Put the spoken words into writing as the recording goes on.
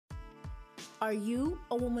Are you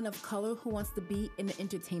a woman of color who wants to be in the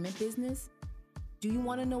entertainment business? Do you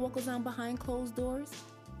want to know what goes on behind closed doors?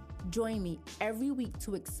 Join me every week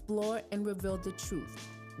to explore and reveal the truth,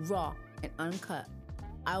 raw and uncut.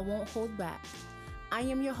 I won't hold back. I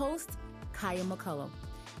am your host, Kaya McCullum,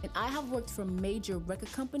 and I have worked for major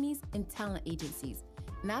record companies and talent agencies,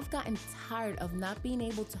 and I've gotten tired of not being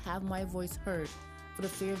able to have my voice heard for the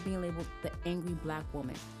fear of being labeled the angry Black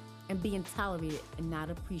woman and being tolerated and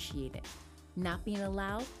not appreciated, not being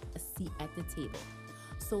allowed a seat at the table.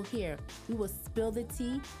 So here, we will spill the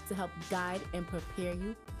tea to help guide and prepare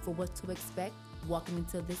you for what to expect walking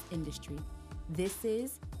into this industry. This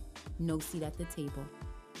is No Seat at the Table.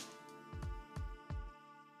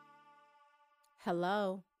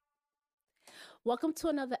 Hello. Welcome to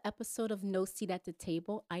another episode of No Seat at the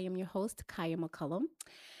Table. I am your host, Kaya McCullum.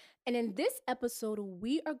 And in this episode,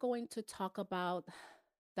 we are going to talk about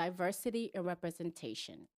diversity and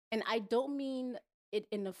representation. And I don't mean it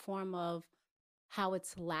in the form of how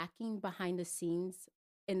it's lacking behind the scenes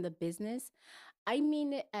in the business. I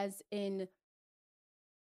mean it as in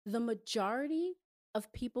the majority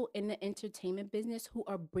of people in the entertainment business who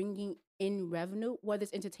are bringing in revenue, whether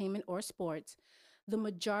it's entertainment or sports, the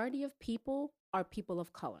majority of people are people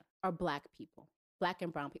of color, are Black people, Black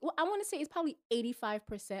and brown people. Well, I want to say it's probably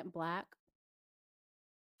 85% Black.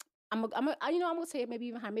 I'm gonna say it maybe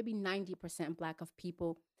even higher, maybe 90% Black of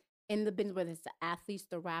people in the business, whether it's the athletes,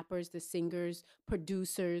 the rappers, the singers,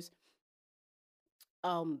 producers,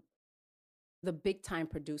 the big time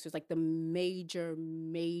producers, like the major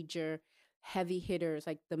heavy hitters,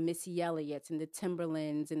 like the Missy Elliott's and the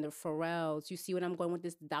Timberlands and the Pharrells. You see what I'm going with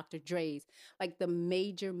this? Dr. Dre's, like the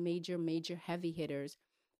major heavy hitters,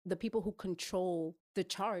 the people who control the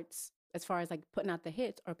charts as far as like putting out the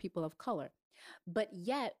hits are people of color. But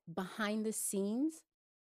yet behind the scenes,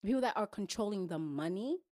 people that are controlling the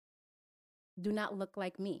money do not look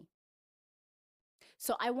like me.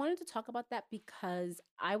 So I wanted to talk about that because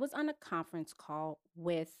I was on a conference call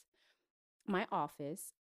with my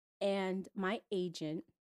office and my agent.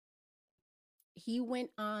 He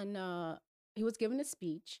went on, he was giving a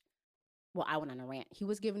speech. Well, I went on a rant. He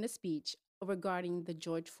was giving a speech regarding the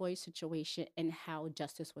George Floyd situation and how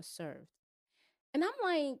justice was served. And I'm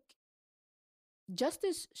like,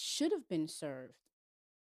 justice should have been served.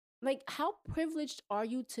 Like, how privileged are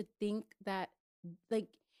you to think that, like,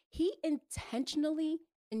 he intentionally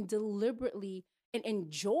and deliberately and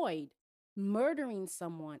enjoyed murdering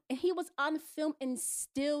someone, and he was on film and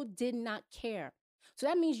still did not care. So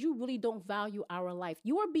that means you really don't value our life.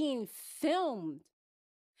 You are being filmed.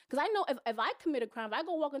 Because I know if I commit a crime, if I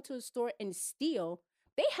go walk into a store and steal,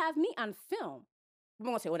 they have me on film. I'm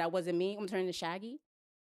gonna say, well, that wasn't me. I'm gonna turn into Shaggy.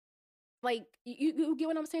 Like, you get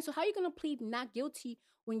what I'm saying? So how are you going to plead not guilty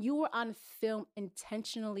when you were on film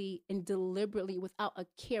intentionally and deliberately without a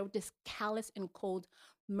care, just callous and cold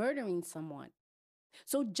murdering someone?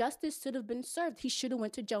 So justice should have been served. He should have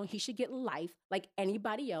went to jail. He should get life like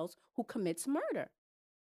anybody else who commits murder.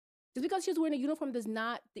 Just because he's wearing a uniform does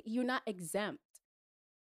not, you're not exempt.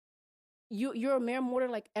 You're a mere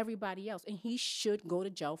mortal like everybody else. And he should go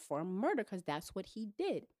to jail for murder because that's what he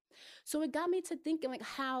did. So it got me to thinking like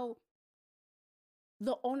how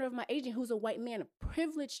the owner of my agent, who's a white man, a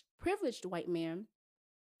privileged white man,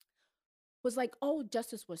 was like, oh,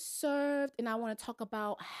 justice was served. And I want to talk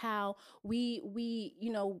about how we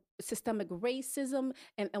systemic racism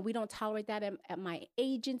and we don't tolerate that at my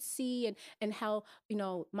agency and how, I'm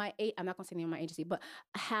not going to say the name of my agency, but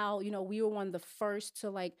how, we were one of the first to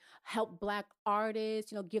like help Black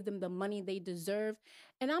artists, give them the money they deserve.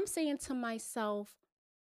 And I'm saying to myself,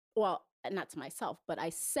 well, not to myself, but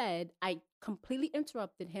I completely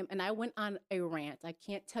interrupted him and I went on a rant. I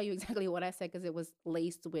can't tell you exactly what I said because it was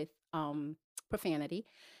laced with profanity.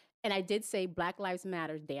 And I did say Black Lives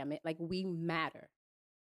Matter, damn it. Like, we matter.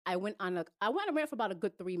 I went on a rant for about a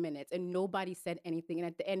good 3 minutes and nobody said anything. And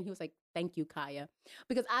at the end, he was like, thank you, Kaya.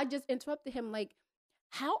 Because I just interrupted him like,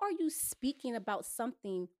 how are you speaking about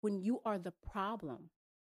something when you are the problem?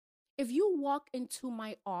 If you walk into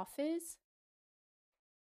my office,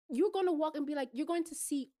 you're going to walk and be like, you're going to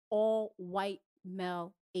see all white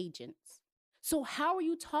male agents. So how are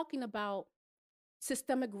you talking about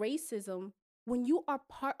systemic racism when you are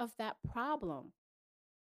part of that problem?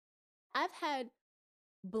 I've had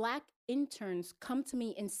Black interns come to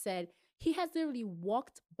me and said, he has literally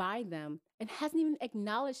walked by them and hasn't even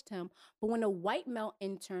acknowledged him. But when a white male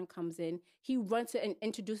intern comes in, he runs and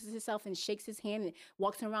introduces himself and shakes his hand and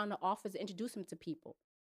walks around the office and introduces him to people.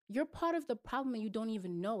 You're part of the problem and you don't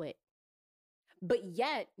even know it. But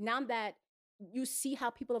yet, now that you see how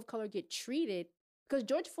people of color get treated, because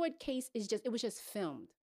George Floyd case was just filmed.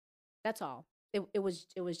 That's all. It was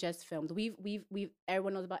just filmed. We've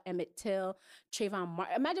everyone knows about Emmett Till, Trayvon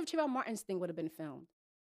Martin. Imagine if Trayvon Martin's thing would have been filmed.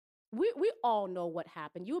 We all know what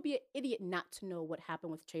happened. You would be an idiot not to know what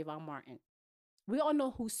happened with Trayvon Martin. We all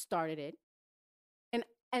know who started it. And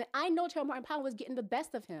and I know Trayvon Martin Powell was getting the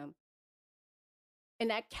best of him. And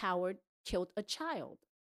that coward killed a child.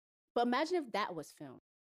 But imagine if that was filmed.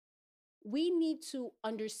 We need to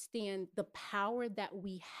understand the power that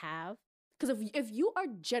we have. Because if you are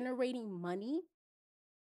generating money,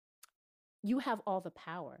 you have all the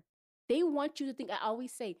power. They want you to think, I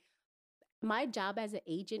always say, my job as an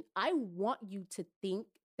agent, I want you to think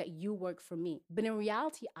that you work for me. But in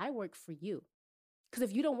reality, I work for you. Because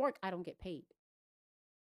if you don't work, I don't get paid.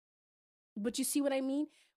 But you see what I mean?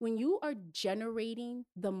 When you are generating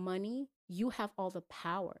the money, you have all the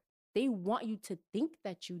power. They want you to think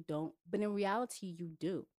that you don't, but in reality, you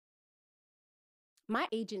do. My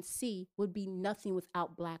agency would be nothing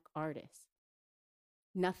without Black artists.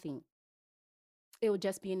 Nothing. It would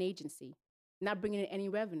just be an agency, not bringing in any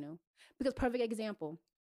revenue. Because, perfect example,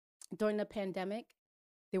 during the pandemic,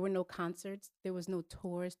 there were no concerts, there was no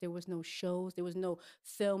tours, there was no shows, there was no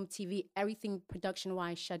film, TV, everything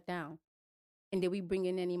production-wise shut down. And did we bring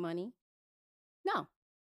in any money? No.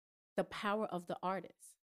 The power of the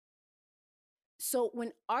artist. So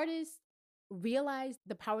when artists realize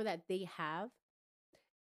the power that they have,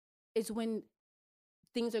 is when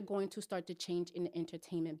things are going to start to change in the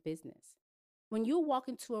entertainment business. When you walk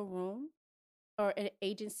into a room or an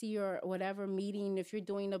agency or whatever meeting, if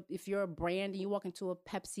you're a brand and you walk into a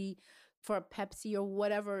Pepsi for a Pepsi or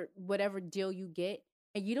whatever deal you get,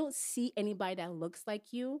 and you don't see anybody that looks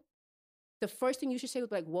like you, the first thing you should say would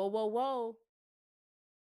be like, whoa, whoa, whoa.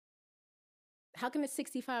 How can a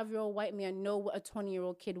 65-year-old white man know what a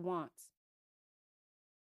 20-year-old kid wants?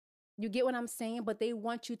 You get what I'm saying? But they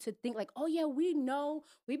want you to think like, oh yeah, we know.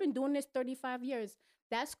 We've been doing this 35 years.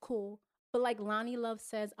 That's cool. But like Lonnie Love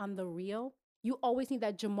says on The Real, you always need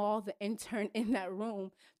that Jamal, the intern, in that room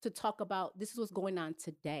to talk about this is what's going on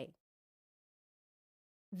today.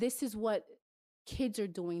 This is what kids are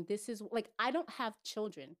doing. This is like, I don't have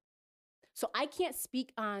children. So I can't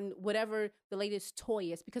speak on whatever the latest toy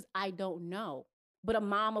is because I don't know. But a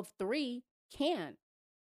mom of 3 can.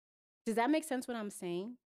 Does that make sense what I'm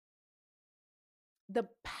saying? The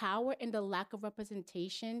power and the lack of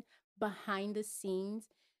representation behind the scenes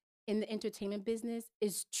in the entertainment business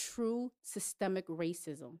is true systemic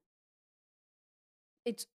racism.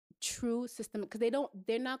 It's true systemic because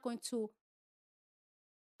they're not going to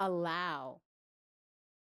allow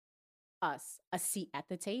us a seat at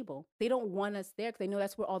the table. They don't want us there because they know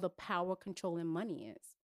that's where all the power, control, and money is.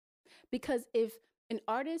 Because if an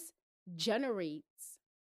artist generates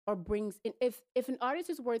or brings in, if an artist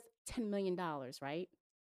is worth $10 million, right?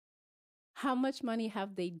 How much money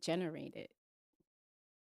have they generated?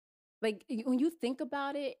 Like when you think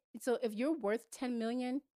about it, so if you're worth 10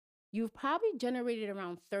 million, you've probably generated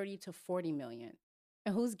around 30 to 40 million.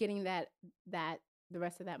 And who's getting the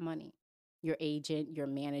rest of that money? Your agent, your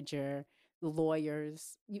manager, the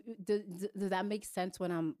lawyers. Does that make sense what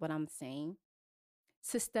I'm saying?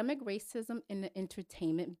 Systemic racism in the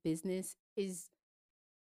entertainment business is,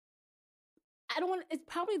 it's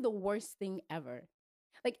probably the worst thing ever.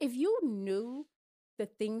 Like if you knew the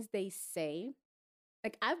things they say,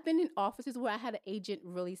 like I've been in offices where I had an agent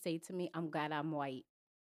really say to me, I'm glad I'm white.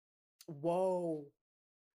 Whoa.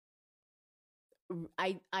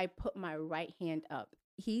 I put my right hand up.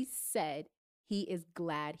 He said he is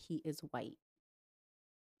glad he is white.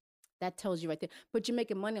 That tells you right there. But you're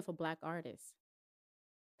making money off a Black artist.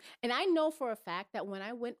 And I know for a fact that when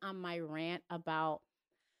I went on my rant about,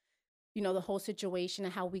 the whole situation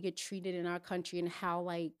and how we get treated in our country and how,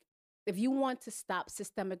 like, if you want to stop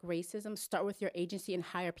systemic racism, start with your agency and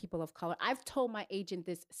hire people of color. I've told my agent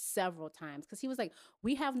this several times because he was like,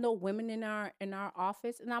 we have no women in our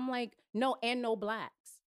office. And I'm like, no, and no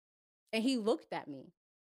Blacks. And he looked at me.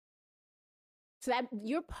 So that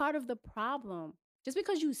you're part of the problem. Just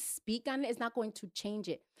because you speak on it is not going to change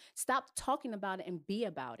it. Stop talking about it and be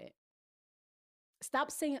about it.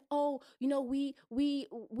 Stop saying, oh, we're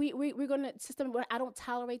going to system, I don't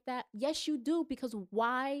tolerate that. Yes, you do, because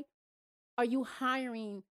why are you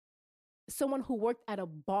hiring someone who worked at a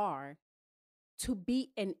bar to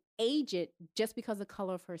be an agent just because of the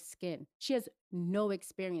color of her skin? She has no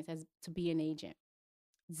experience as to be an agent.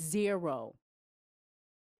 0.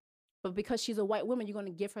 But because she's a white woman, you're going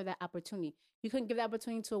to give her that opportunity. You couldn't give that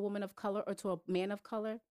opportunity to a woman of color or to a man of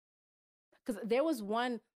color. Because there was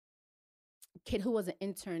one kid who was an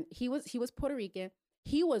intern. He was Puerto Rican.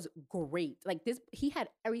 He was great. Like this, he had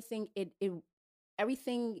everything.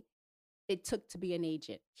 Everything it took to be an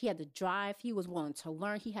agent. He had the drive. He was willing to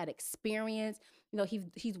learn. He had experience.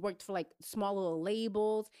 He's worked for like small little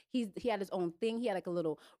labels. He had his own thing. He had like a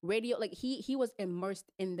little radio. Like he was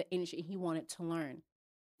immersed in the industry. He wanted to learn.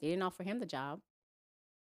 They didn't offer him the job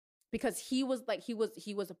because he was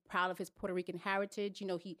proud of his Puerto Rican heritage.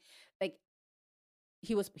 Like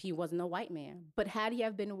he wasn't a white man. But had he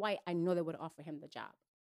have been white, I know they would offer him the job.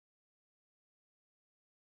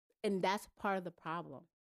 And that's part of the problem.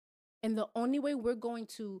 And the only way we're going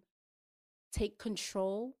to take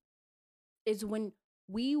control is when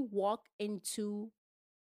we walk into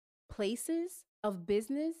places of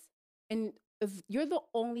business, and if you're the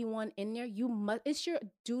only one in there, it's your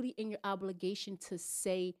duty and your obligation to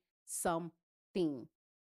say something.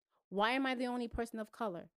 Why am I the only person of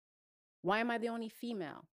color? Why am I the only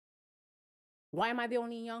female? Why am I the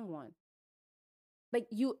only young one? Like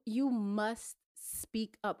you must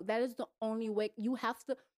speak up. That is the only way. You have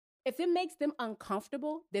to. If it makes them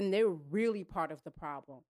uncomfortable, then they're really part of the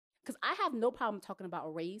problem. Because I have no problem talking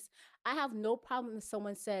about race. I have no problem if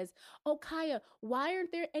someone says, "Oh, Kaya, why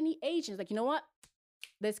aren't there any Asians?" Like, you know what?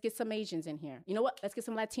 Let's get some Asians in here. You know what? Let's get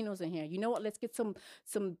some Latinos in here. You know what? Let's get some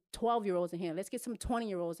 12-year-olds in here. Let's get some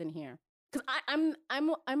 20-year-olds in here. Because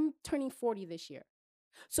I'm turning 40 this year.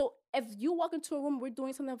 So if you walk into a room, we're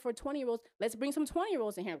doing something for 20-year-olds. Let's bring some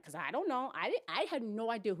 20-year-olds in here. Because I don't know. I had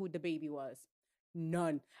no idea who the baby was.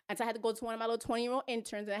 None. And so I had to go to one of my little 20-year-old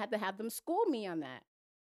interns and I had to have them school me on that.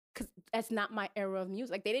 Because that's not my era of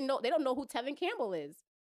music. Like they don't know who Tevin Campbell is.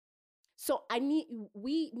 So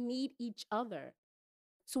we need each other.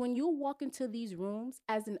 So when you walk into these rooms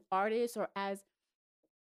as an artist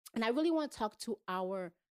and I really want to talk to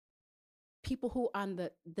our people who are on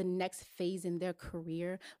the next phase in their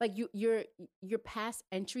career, like you're past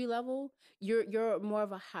entry level, you're more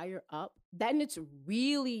of a higher up, then it's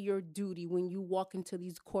really your duty when you walk into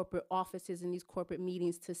these corporate offices and these corporate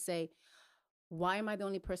meetings to say, why am I the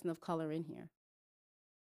only person of color in here?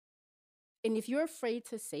 And if you're afraid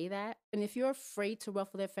to say that, and if you're afraid to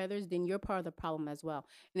ruffle their feathers, then you're part of the problem as well.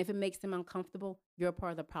 And if it makes them uncomfortable, you're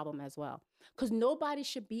part of the problem as well. Because nobody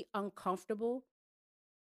should be uncomfortable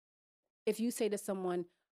if you say to someone,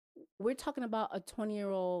 we're talking about a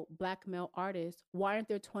 20-year-old Black male artist. Why aren't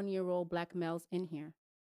there 20-year-old Black males in here?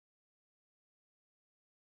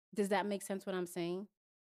 Does that make sense what I'm saying?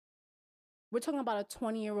 We're talking about a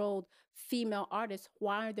 20-year-old female artist.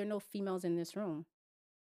 Why are there no females in this room?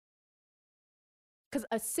 Because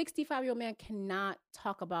a 65-year-old man cannot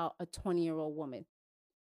talk about a 20-year-old woman.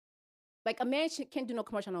 Like a man can't do no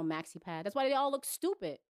commercial on no maxi pad. That's why they all look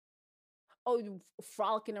stupid. Oh, you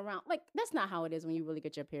frolicking around. Like, that's not how it is when you really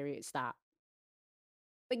get your period. Stop.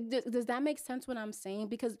 Like, does that make sense what I'm saying?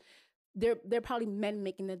 Because they're probably men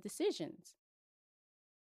making the decisions.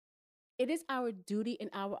 It is our duty and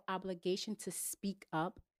our obligation to speak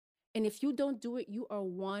up. And if you don't do it, you are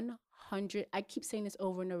 100, I keep saying this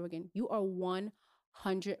over and over again, you are 100%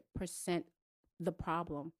 the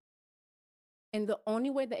problem. And the only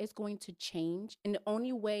way that it's going to change, and the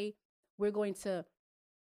only way we're going to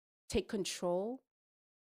take control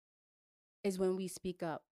is when we speak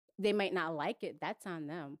up. They might not like it. That's on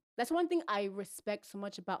them. That's one thing I respect so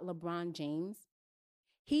much about LeBron James.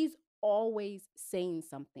 He's always saying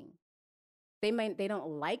something. They don't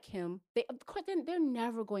like him. Of course, they're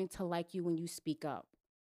never going to like you when you speak up.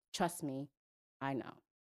 Trust me, I know.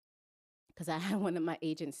 Because I had one of my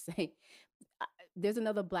agents say, there's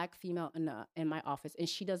another Black female in my office, and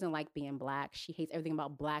she doesn't like being Black. She hates everything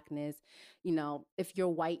about Blackness. You know, if you're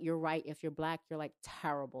white, you're right. If you're Black, you're like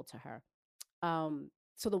terrible to her.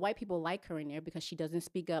 So the white people like her in there because she doesn't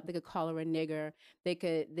speak up. They could call her a nigger. They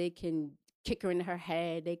can kick her in her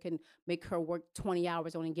head. They can make her work 20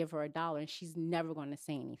 hours only give her $1, and she's never going to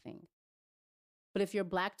say anything. But if you're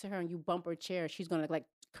Black to her and you bump her chair, she's going to like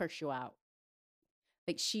curse you out.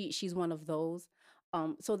 Like she's one of those.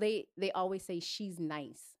 So they always say she's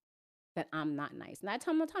nice, that I'm not nice. And I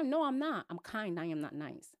tell them all the time, no, I'm not. I'm kind. I am not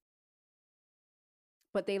nice.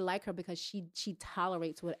 But they like her because she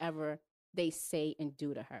tolerates whatever they say and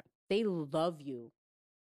do to her. They love you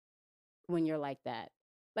when you're like that.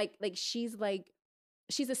 Like she's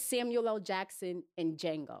a Samuel L. Jackson in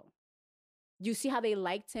Django. You see how they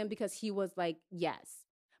liked him because he was like, yes.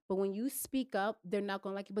 But when you speak up, they're not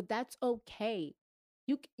going to like you. But that's okay.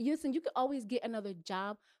 Listen, you can always get another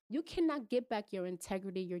job. You cannot get back your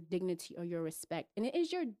integrity, your dignity, or your respect. And it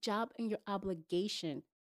is your job and your obligation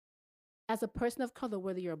as a person of color,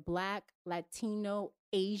 whether you're Black, Latino,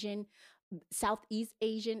 Asian, Southeast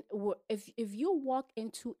Asian, if you walk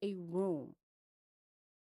into a room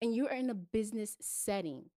and you're in a business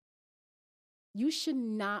setting, you should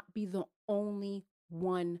not be the only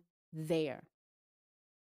one there.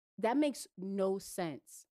 That makes no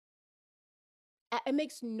sense. It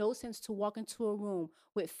makes no sense to walk into a room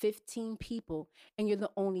with 15 people and you're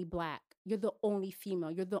the only black, you're the only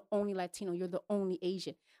female, you're the only Latino, you're the only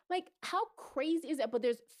Asian. Like, how crazy is that? But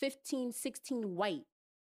there's 15, 16 white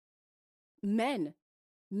men,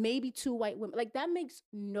 maybe two white women. Like, that makes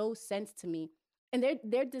no sense to me. And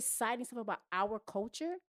they're deciding something about our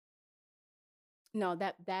culture. No,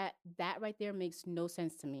 that right there makes no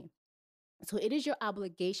sense to me. So it is your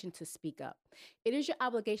obligation to speak up. It is your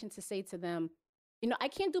obligation to say to them, I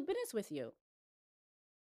can't do business with you.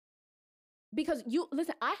 Because you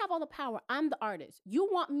listen, I have all the power. I'm the artist. You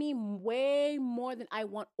want me way more than I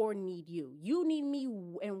want or need you. You need me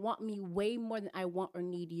and want me way more than I want or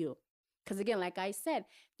need you. Because again, like I said,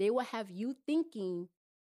 they will have you thinking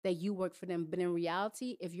that you work for them. But in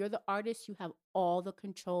reality, if you're the artist, you have all the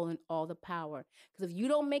control and all the power. Because if you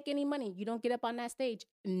don't make any money, you don't get up on that stage,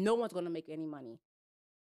 no one's going to make any money.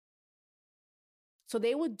 So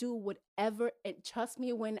they will do whatever, and trust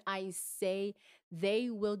me when I say they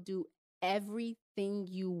will do everything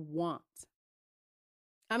you want.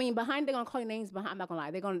 I mean, behind, they're gonna call you names behind. I'm not gonna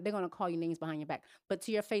lie, they're gonna call you names behind your back, but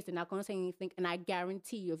to your face, they're not gonna say anything. And I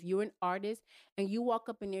guarantee you, if you're an artist and you walk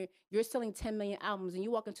up in there, you're selling 10 million albums, and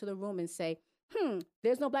you walk into the room and say,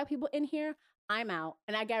 there's no black people in here, I'm out.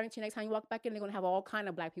 And I guarantee next time you walk back in, they're gonna have all kind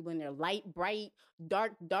of black people in there, light, bright,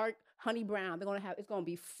 dark, honey brown. It's gonna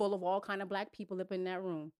be full of all kind of black people up in that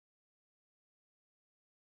room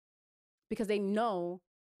because they know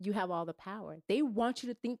you have all the power. They want you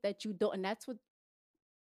to think that you don't, and that's what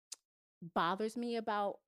bothers me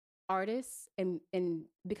about artists, and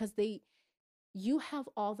because you have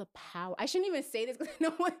all the power. I shouldn't even say this because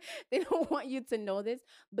they don't want you to know this,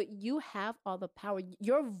 but you have all the power.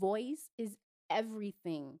 Your voice is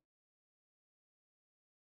everything.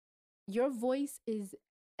 Your voice is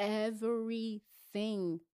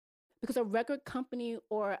everything. Because a record company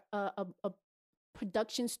or a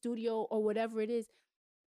production studio or whatever it is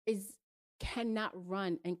cannot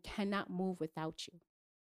run and cannot move without you.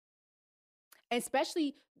 And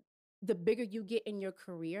especially the bigger you get in your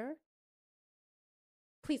career,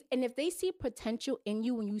 please. And if they see potential in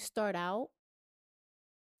you when you start out,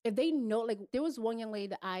 if they know, like there was one young lady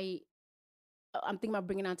that I'm thinking about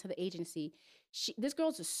bringing onto the agency. This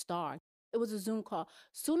girl's a star. It was a Zoom call.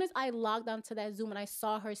 Soon as I logged onto that Zoom and I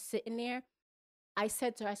saw her sitting there, I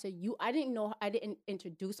said to her, I didn't know, I didn't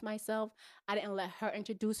introduce myself. I didn't let her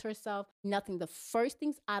introduce herself. Nothing. The first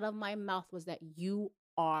things out of my mouth was that you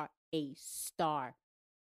are a star.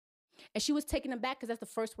 And she was taken aback because that's the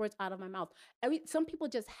first words out of my mouth. Some people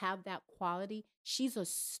just have that quality. She's a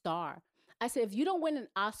star. I said, if you don't win an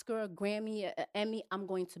Oscar, a Grammy, an Emmy, I'm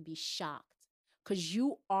going to be shocked because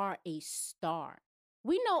you are a star.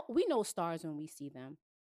 We know stars when we see them.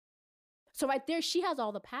 So right there, she has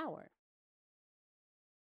all the power.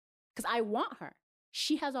 Because I want her.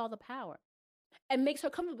 She has all the power. And makes her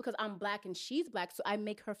comfortable because I'm black and she's black. So I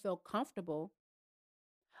make her feel comfortable.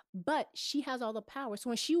 But she has all the power.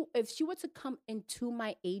 So if she were to come into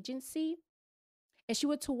my agency and she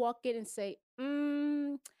were to walk in and say,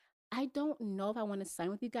 I don't know if I want to sign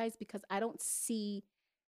with you guys because I don't see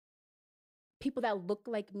people that look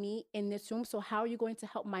like me in this room. So how are you going to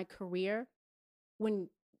help my career when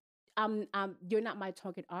you're not my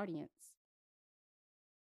target audience?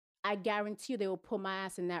 I guarantee you they will pull my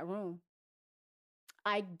ass in that room.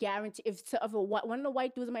 I guarantee if one of the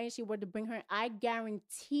white dudes in my agency were to bring her in, I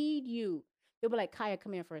guaranteed you they'll be like, Kaya,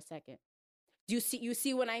 come here for a second. Do you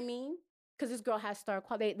see what I mean? Because this girl has star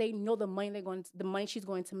quality. They know the money she's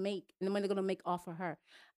going to make and the money they're going to make off of her.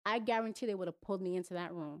 I guarantee they would have pulled me into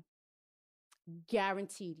that room.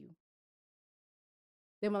 Guaranteed you.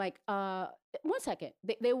 They were like, 1 second.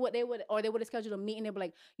 They would have scheduled a meeting. They were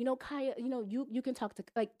like, Kaya, you can talk to,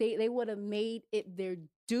 like, they would have made it their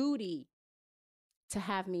duty to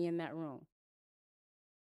have me in that room.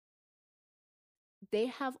 They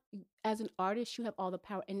have, as an artist, you have all the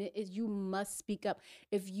power, and it is, you must speak up.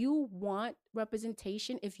 If you want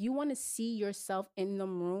representation, if you want to see yourself in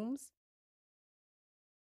them rooms,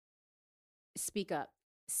 speak up,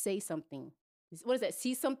 say something. What is that?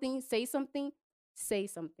 See something, say something, say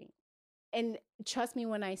something. And trust me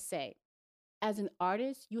when I say, as an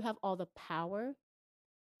artist, you have all the power,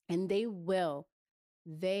 and they will.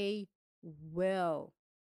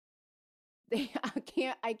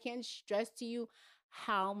 I can't stress to you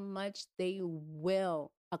how much they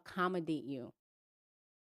will accommodate you.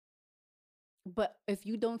 But if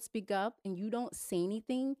you don't speak up and you don't say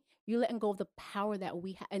anything, You're letting go of the power that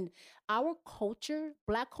we have. And our culture,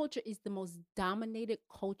 Black culture, is the most dominated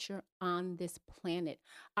culture on this planet.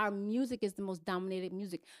 Our music is the most dominated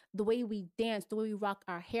music. The way we dance, the way we rock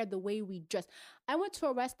our hair, the way we dress. I went to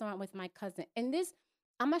a restaurant with my cousin, and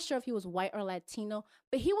I'm not sure if he was white or Latino,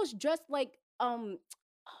 but he was dressed like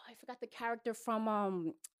I forgot the character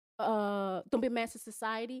from Don't Be Mad to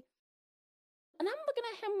Society. And I'm looking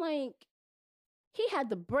at him like, he had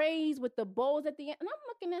the braids with the bows at the end. And I'm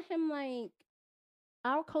looking at him like,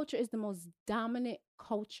 our culture is the most dominant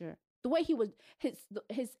culture. The way he was, his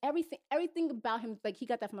everything about him, like he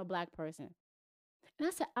got that from a Black person. And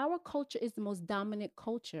I said, our culture is the most dominant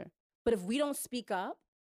culture. But if we don't speak up,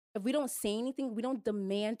 if we don't say anything, we don't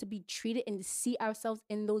demand to be treated and to see ourselves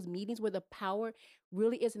in those meetings where the power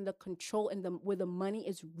really is in the control and where the money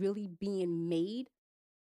is really being made,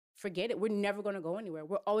 forget it. We're never going to go anywhere.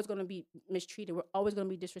 We're always going to be mistreated. We're always going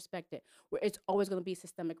to be disrespected. It's always going to be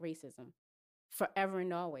systemic racism forever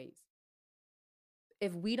and always.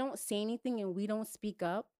 If we don't say anything and we don't speak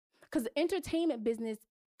up, because the entertainment business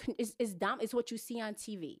is dumb. It's what you see on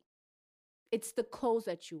TV. It's the clothes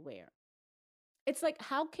that you wear. It's like,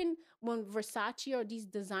 how can, when Versace or these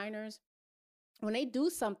designers, when they do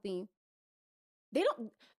something, they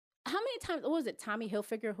don't, how many times, what was it, Tommy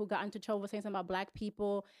Hilfiger, who got into trouble saying something about Black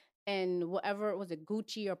people, and whatever, was it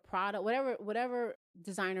Gucci or Prada, whatever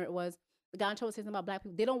designer it was, got into trouble saying something about Black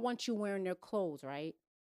people. They don't want you wearing their clothes, right?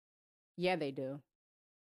 Yeah, they do.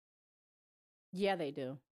 Yeah, they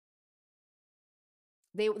do.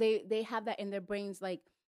 They have that in their brains, like,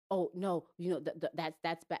 oh no,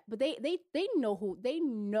 that's bad. But they know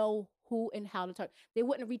who and how to talk. They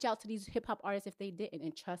wouldn't reach out to these hip hop artists if they didn't.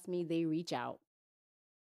 And trust me, they reach out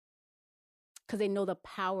because they know the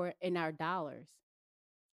power in our dollars.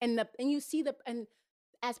 And you see and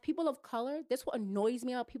as people of color, that's what annoys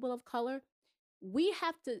me about people of color. We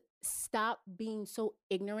have to stop being so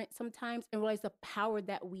ignorant sometimes and realize the power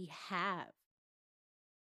that we have.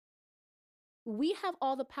 We have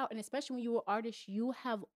all the power, and especially when you're an artist, you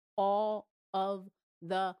have all of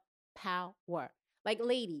the power. Like,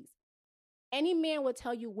 ladies, any man will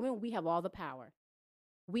tell you, women, we have all the power.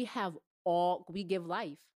 We give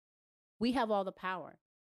life. We have all the power.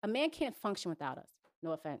 A man can't function without us.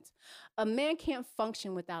 No offense. A man can't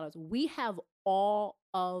function without us. We have all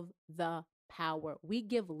of the power. We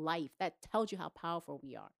give life. That tells you how powerful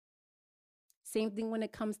we are. Same thing when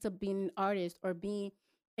it comes to being an artist or being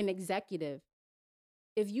an executive.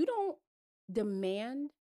 If you don't demand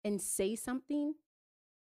and say something,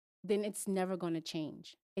 then it's never going to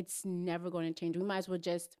change. It's never going to change. We might as well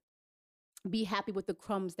just be happy with the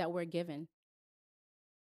crumbs that we're given.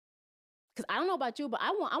 Because I don't know about you, but I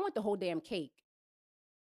want the whole damn cake.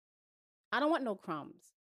 I don't want no crumbs.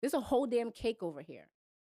 There's a whole damn cake over here.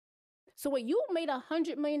 So what, you made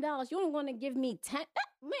 $100 million, you only want to give me 10?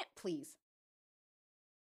 Man, please.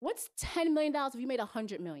 What's $10 million if you made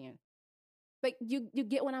 $100 million? Like, you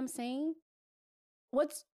get what I'm saying?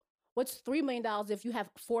 What's $3 million if you have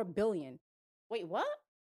 $4 billion? Wait, what?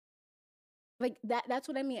 Like, that's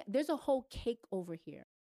what I mean. There's a whole cake over here.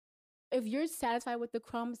 If you're satisfied with the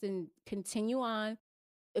crumbs, then continue on.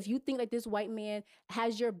 If you think like this white man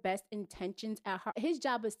has your best intentions at heart, his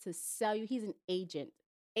job is to sell you. He's an agent.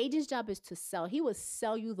 Agent's job is to sell. He will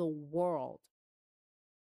sell you the world.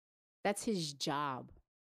 That's his job.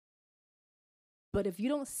 But if you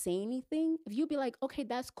don't say anything, if you be like, okay,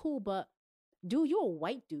 that's cool, but dude, you're a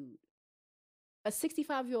white dude. A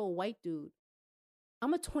 65-year-old white dude.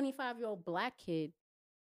 I'm a 25-year-old Black kid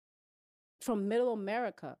from middle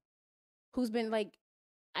America who's been like,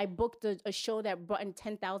 I booked a show that brought in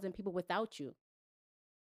 10,000 people without you.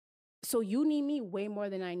 So you need me way more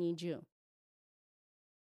than I need you.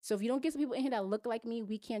 So if you don't get some people in here that look like me,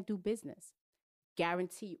 we can't do business.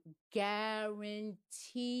 Guarantee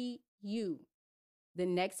you. The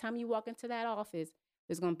next time you walk into that office,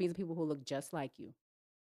 there's going to be some people who look just like you.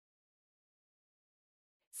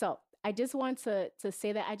 So I just want to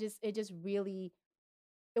say that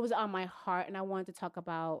it was on my heart, and I wanted to talk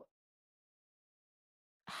about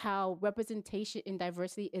how representation and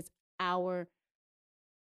diversity is our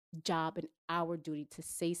job and our duty to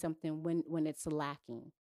say something when it's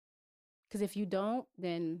lacking. Because if you don't,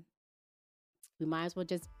 then we might as well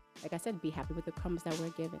just, like I said, be happy with the crumbs that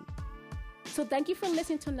we're given. So thank you for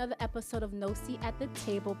listening to another episode of No Seat at the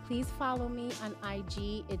Table. Please follow me on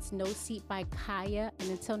IG. It's No Seat by Kaya. And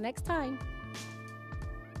until next time.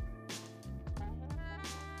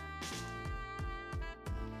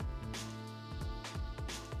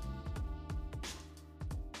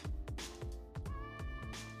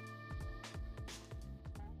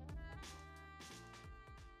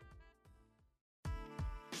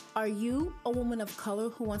 Are you a woman of color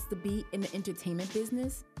who wants to be in the entertainment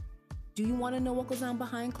business? Do you want to know what goes on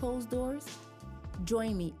behind closed doors?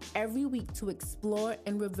 Join me every week to explore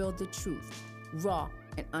and reveal the truth, raw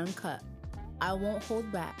and uncut. I won't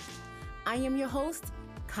hold back. I am your host,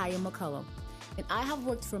 Kaya McCullum, and I have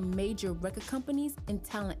worked for major record companies and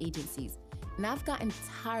talent agencies, and I've gotten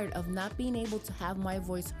tired of not being able to have my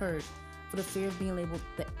voice heard for the fear of being labeled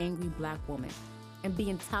the angry Black woman and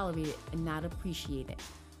being tolerated and not appreciated,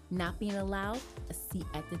 not being allowed a seat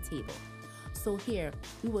at the table. So here,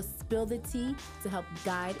 we will spill the tea to help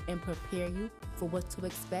guide and prepare you for what to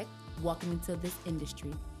expect walking into this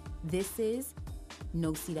industry. This is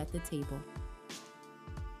No Seat at the Table.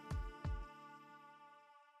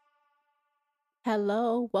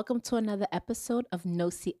 Hello, welcome to another episode of No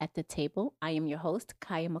Seat at the Table. I am your host,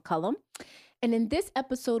 Kaya McCullum. And in this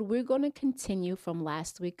episode, we're going to continue from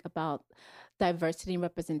last week about diversity and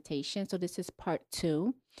representation. So this is part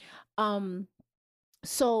 2.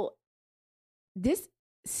 So this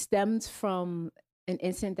stems from an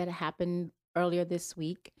incident that happened earlier this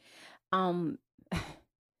week. And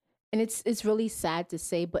it's really sad to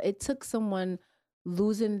say, but it took someone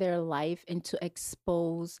losing their life and to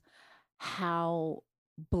expose how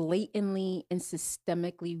blatantly and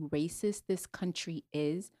systemically racist this country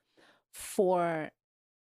is for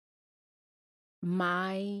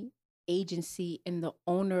my agency and the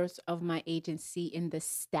owners of my agency and the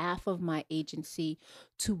staff of my agency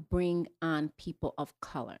to bring on people of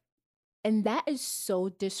color. And that is so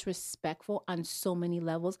disrespectful on so many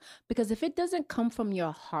levels, because if it doesn't come from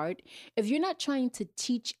your heart, if you're not trying to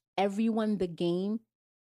teach everyone the game,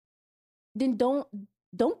 then don't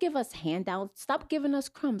give us handouts. Stop giving us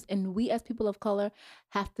crumbs. And we as people of color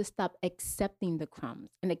have to stop accepting the crumbs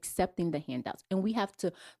and accepting the handouts. And we have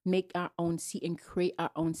to make our own seat and create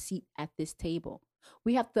our own seat at this table.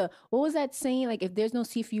 We have to, what was that saying? Like, if there's no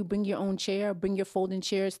seat for you, bring your own chair, bring your folding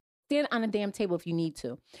chairs, stand on a damn table if you need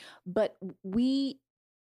to. But we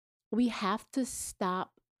have to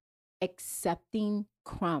stop accepting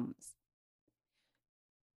crumbs.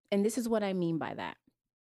 And this is what I mean by that.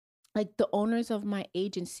 Like, the owners of my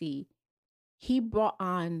agency, he brought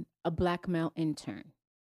on a Black male intern.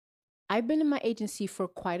 I've been in my agency for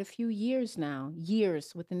quite a few years now,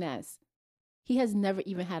 years with an S. He has never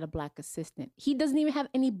even had a Black assistant. He doesn't even have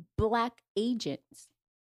any Black agents.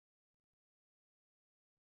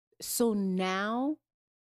 So now,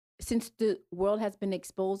 since the world has been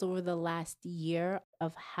exposed over the last year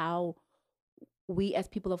of how we as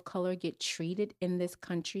people of color get treated in this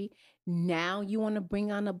country, now you want to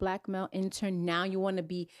bring on a Black male intern. Now you want to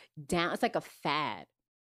be down. It's like a fad.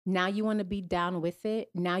 Now you want to be down with it.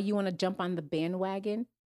 Now you want to jump on the bandwagon.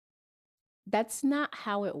 That's not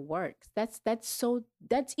how it works. That's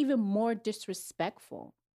even more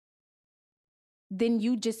disrespectful than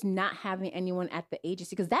you just not having anyone at the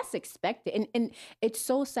agency, because that's expected. And it's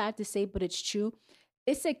so sad to say, but it's true.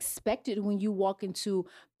 It's expected when you walk into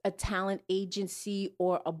a talent agency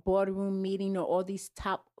or a boardroom meeting or all these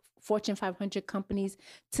top Fortune 500 companies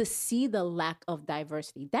to see the lack of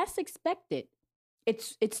diversity. That's expected.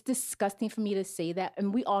 It's disgusting for me to say that,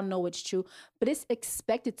 and we all know it's true, but it's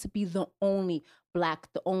expected to be the only Black,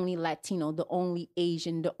 the only Latino, the only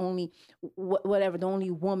Asian, the only whatever, the only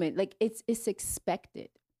woman. Like, it's expected.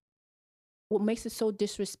 What makes it so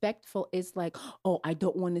disrespectful is like, oh, I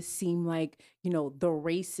don't want to seem like, the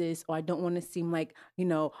racist, or I don't want to seem like,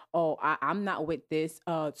 oh, I'm not with this.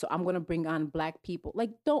 So I'm going to bring on Black people.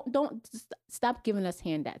 Like, don't stop giving us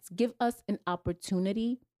handouts. Give us an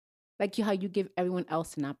opportunity, like how you give everyone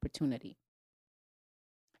else an opportunity.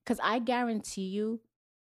 Because I guarantee you,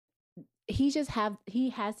 he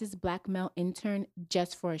has this Black male intern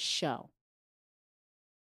just for a show.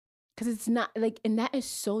 Because it's not like, and that is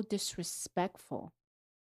so disrespectful.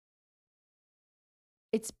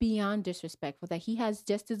 It's beyond disrespectful that he has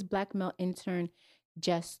just this Black male intern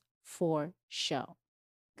just for show.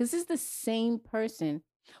 Because this is the same person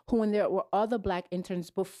who, when there were other Black interns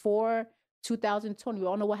before 2020, we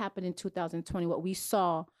all know what happened in 2020, what we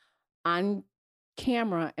saw on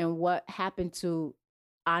camera and what happened to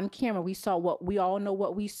on camera. We all know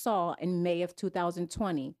what we saw in May of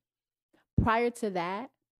 2020. Prior to that,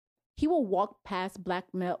 he will walk past Black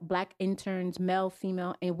interns, male,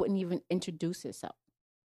 female, and wouldn't even introduce himself.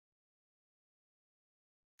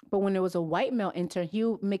 But when there was a white male intern, he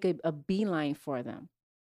would make a beeline for them.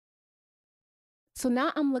 So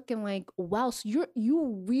now I'm looking like, wow, so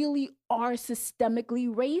you really are systemically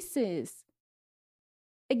racist.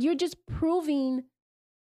 Like, you're just proving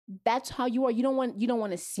that's how you are. You don't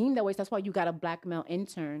want to seem that way. So that's why you got a Black male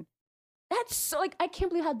intern. That's so, like, I can't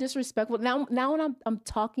believe how disrespectful. Now when I'm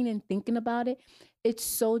talking and thinking about it, It's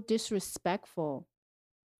so disrespectful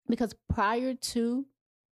because prior to,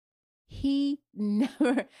 he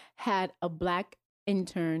never had a black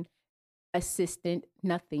intern, assistant,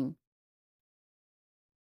 nothing.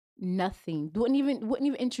 Nothing. Wouldn't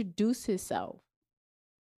even introduce himself.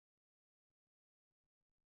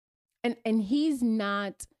 And he's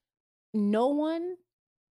not, no one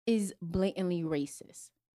is blatantly racist.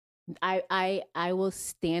 I will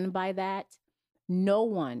stand by that. No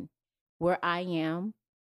one where I am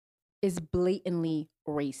is blatantly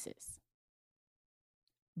racist.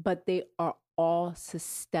 But they are all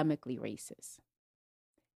systemically racist.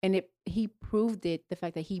 And he proved it, the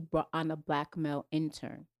fact that he brought on a black male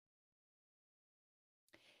intern.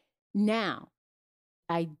 Now,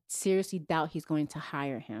 I seriously doubt he's going to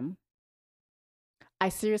hire him. I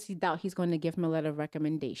seriously doubt he's going to give him a letter of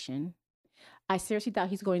recommendation. I seriously doubt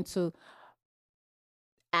he's going to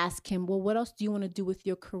ask him, well, what else do you want to do with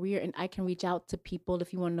your career? And I can reach out to people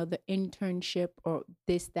if you want another internship or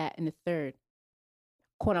this, that, and the third.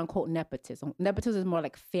 Quote unquote nepotism. Nepotism is more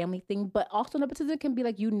like family thing, but also nepotism can be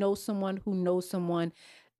like you know someone who knows someone.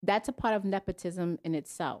 That's a part of nepotism in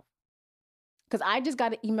itself. Because I just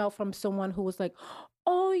got an email from someone who was like,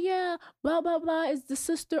 oh yeah, blah, blah, blah, is the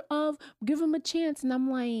sister of, give him a chance. And I'm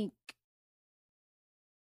like,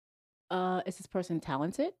 is this person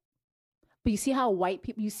talented? But you see how white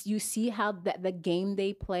people, you see how the game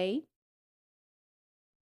they play?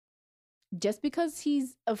 Just because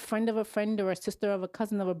he's a friend of a friend or a sister of a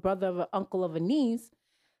cousin of a brother of an uncle of a niece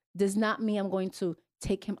does not mean I'm going to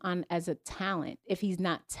take him on as a talent if he's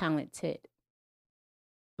not talented.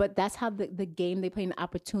 But that's how the game they play and the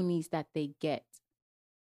opportunities that they get.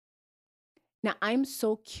 Now, I'm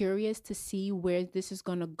so curious to see where this is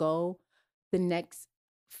going to go the next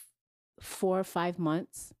 4 or 5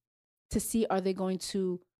 months, to see, are they going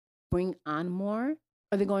to bring on more?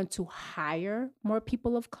 Are they going to hire more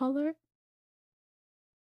people of color?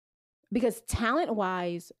 Because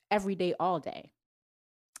talent-wise, every day, all day.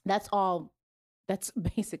 That's all. That's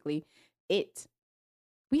basically it.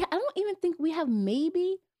 I don't even think we have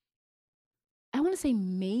maybe, I want to say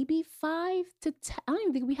maybe 5 to 10. I don't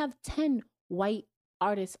even think we have 10 white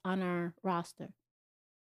artists on our roster.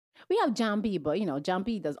 We have John B, but John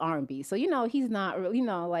B does R&B, so he's not really,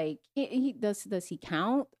 like he does he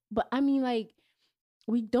count? But I mean, like,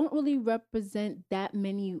 we don't really represent that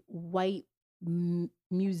many white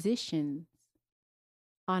musicians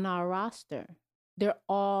on our roster. They're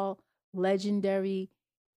all legendary,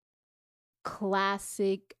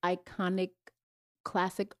 classic, iconic,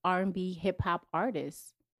 classic R&B hip hop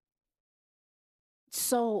artists.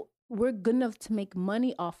 So we're good enough to make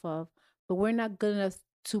money off of, but we're not good enough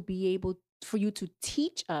to be able for you to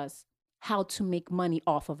teach us how to make money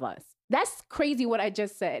off of us. That's crazy what I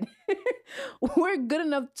just said. We're good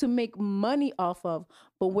enough to make money off of,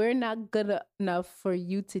 but we're not good enough for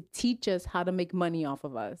you to teach us how to make money off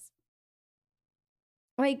of us.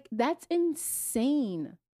 Like, that's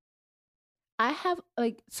insane. I have,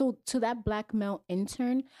 like, so to that black male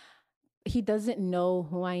intern, he doesn't know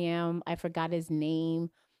who I am. I forgot his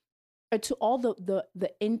name. Or to all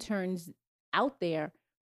the interns out there,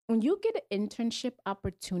 when you get an internship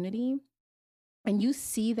opportunity and you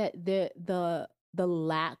see that the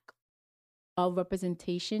lack of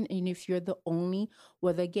representation, and if you're the only,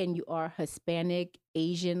 whether again you are Hispanic,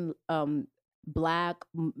 Asian, black,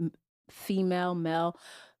 female, male,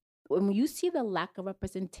 when you see the lack of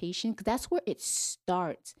representation, because that's where it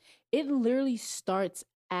starts. It literally starts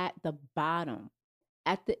at the bottom,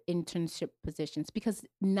 at the internship positions, because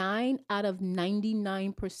 9 out of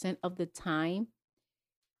 99% of the time,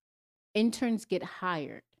 interns get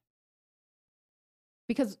hired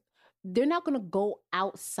because they're not going to go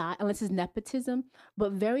outside unless it's nepotism.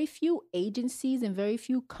 But very few agencies and very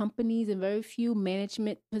few companies and very few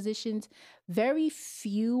management positions, very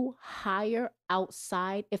few hire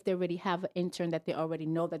outside if they already have an intern that they already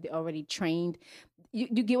know, that they already trained. You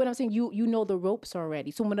get what I'm saying? You know the ropes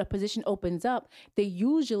already. So when a position opens up, they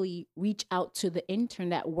usually reach out to the intern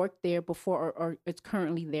that worked there before or it's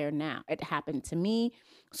currently there now. It happened to me.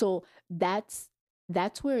 So that's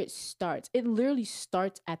where it starts. It literally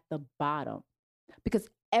starts at the bottom, because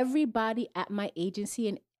everybody at my agency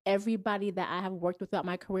and everybody that I have worked with throughout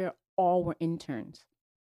my career, all were interns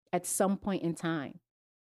at some point in time.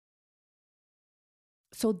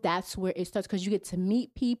 So that's where it starts, because you get to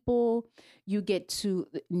meet people, you get to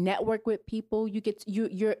network with people,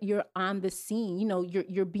 you're on the scene.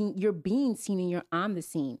 You're being seen and you're on the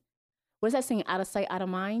scene. What is that saying? Out of sight, out of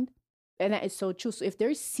mind. And that is so true. So if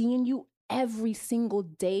they're seeing you every single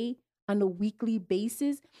day on a weekly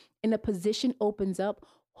basis and a position opens up,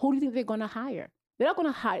 who do you think they're going to hire? They're not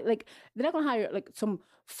gonna hire like some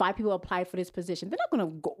 5 people apply for this position. They're not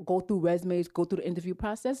gonna go through resumes, go through the interview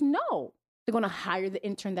process. No, they're gonna hire the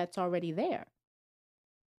intern that's already there.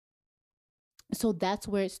 So that's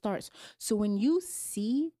where it starts. So when you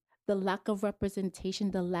see the lack of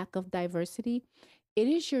representation, the lack of diversity, it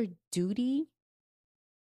is your duty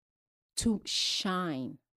to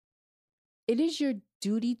shine. It is your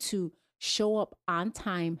duty to show up on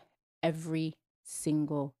time every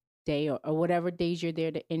single day, or whatever days you're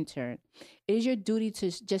there to intern. It is your duty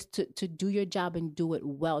to just to do your job and do it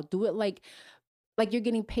well. Do it like you're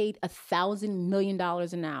getting paid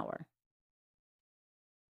 $1,000,000,000 an hour.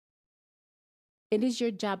 It is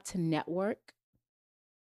your job to network.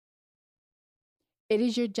 It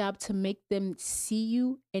is your job to make them see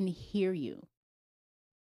you and hear you.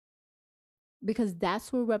 Because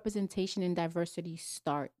that's where representation and diversity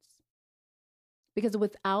starts. Because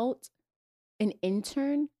without an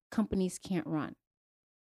intern, companies can't run.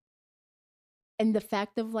 And the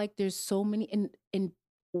fact of like there's so many and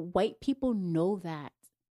white people know that.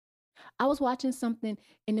 I was watching something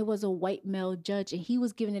and it was a white male judge and he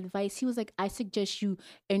was giving advice. He was like, I suggest you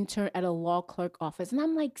intern at a law clerk office. And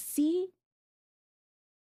I'm like, see,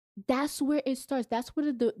 that's where it starts. That's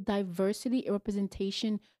where the diversity and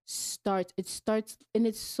representation starts. It starts, and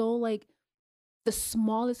it's so like the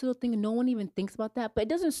smallest little thing, and no one even thinks about that. But it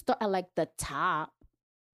doesn't start at like the top.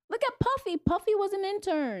 Look at Puffy. Puffy was an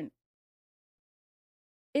intern.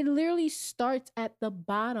 It literally starts at the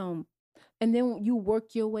bottom, and then you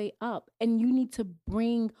work your way up. And you need to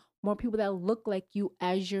bring more people that look like you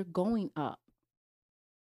as you're going up.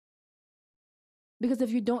 Because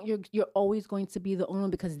if you don't, you're always going to be the only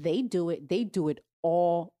one, because they do it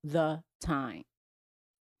all the time.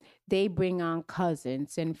 They bring on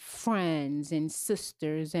cousins and friends and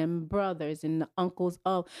sisters and brothers and the uncles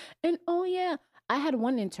of, and oh yeah, I had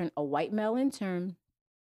one intern, a white male intern,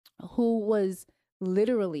 who was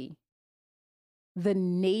literally the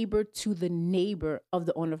neighbor to the neighbor of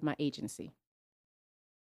the owner of my agency.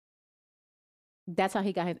 That's how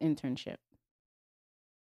he got his internship.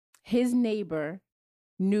 His neighbor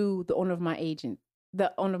knew the owner of my agency.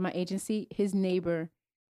 His neighbor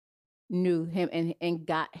knew him and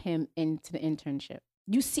got him into the internship.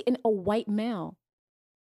 You see, in a white male.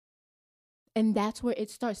 And that's where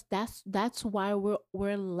it starts. That's why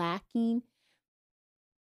we're lacking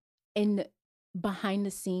in behind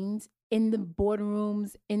the scenes, in the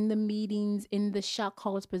boardrooms, in the meetings, in the shot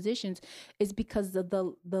callers positions, is because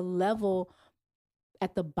the level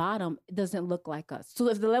at the bottom doesn't look like us. So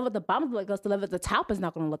if the level at the bottom looks like us, the level at the top is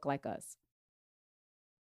not going to look like us.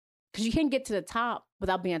 Because you can't get to the top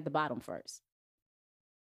without being at the bottom first.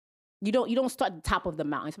 You don't start at the top of the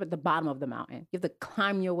mountain. You start at the bottom of the mountain. You have to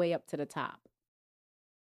climb your way up to the top.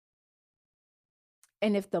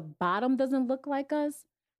 And if the bottom doesn't look like us,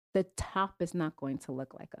 the top is not going to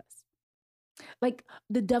look like us. Like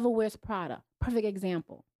The Devil Wears Prada, perfect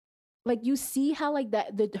example. Like you see how like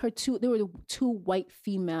that there were two white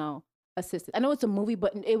female assistants. I know it's a movie,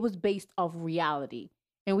 but it was based off reality,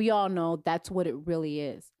 and we all know that's what it really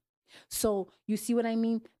is. So you see what I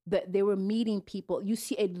mean? That they were meeting people. You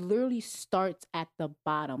see, it literally starts at the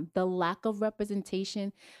bottom. The lack of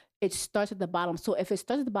representation, it starts at the bottom. So if it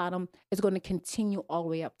starts at the bottom, it's going to continue all the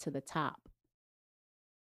way up to the top.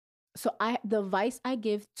 So the advice I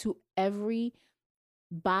give to everybody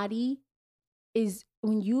is,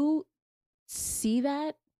 when you see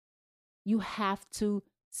that, you have to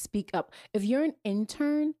speak up. If you're an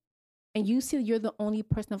intern and you see that you're the only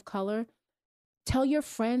person of color, tell your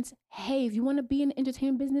friends, hey, if you want to be in the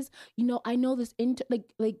entertainment business, I know this,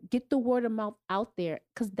 like get the word of mouth out there,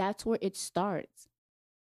 because that's where it starts.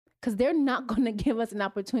 Because they're not going to give us an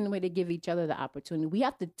opportunity to give each other the opportunity. We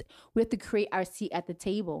have to create our seat at the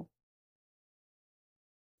table.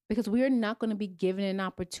 Because we are not going to be given an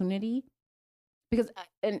opportunity. Because,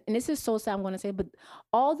 and this is so sad, I'm going to say, but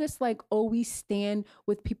all this like, oh, we stand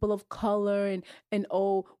with people of color and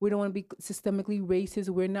oh, we don't want to be systemically racist.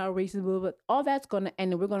 We're not racist, but all that's going to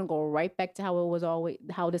end. And we're going to go right back to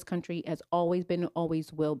how this country has always been and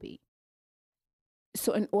always will be.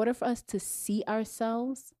 So in order for us to see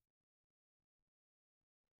ourselves,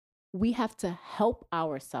 we have to help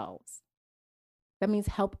ourselves. That means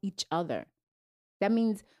help each other. That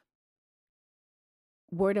means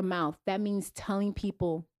word of mouth. That means telling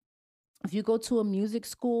people, if you go to a music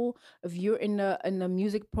school, if you're in a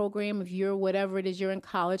music program, if you're whatever it is, you're in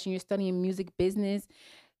college and you're studying music business,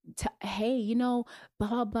 hey, blah,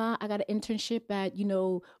 blah, blah, I got an internship at,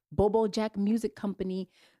 Bobo Jack Music Company,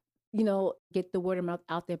 get the word of mouth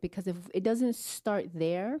out there. Because if it doesn't start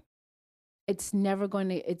there, it's never going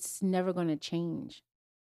to change.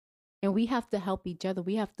 And we have to help each other.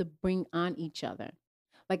 We have to bring on each other.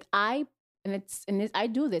 Like I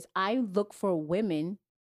do this. I look for women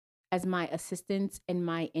as my assistants and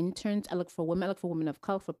my interns. I look for women. I look for women of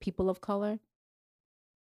color, for people of color,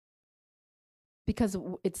 because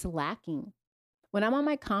it's lacking. When I'm on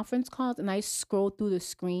my conference calls and I scroll through the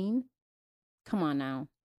screen, come on now.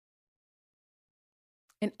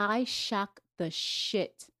 And I shock the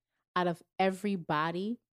shit out of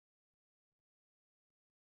everybody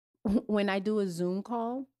when I do a Zoom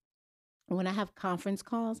call, when I have conference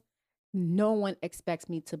calls. No one expects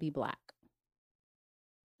me to be Black.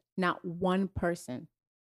 Not one person.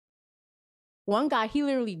 One guy, he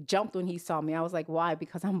literally jumped when he saw me. I was like, why?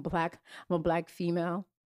 Because I'm Black. I'm a Black female.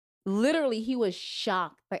 Literally, he was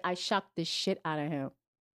shocked. Like, I shocked the shit out of him.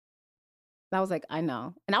 I was like, I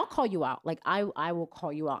know. And I'll call you out. Like, I will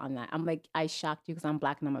call you out on that. I'm like, I shocked you because I'm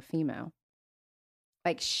Black and I'm a female.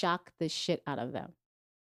 Like, shock the shit out of them.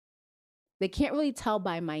 They can't really tell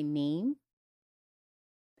by my name.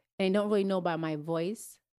 And they don't really know by my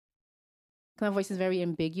voice. My voice is very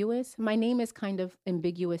ambiguous. My name is kind of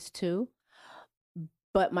ambiguous too,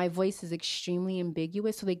 but my voice is extremely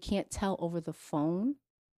ambiguous, so they can't tell over the phone.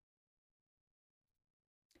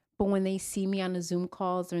 But when they see me on the Zoom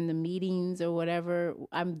calls or in the meetings or whatever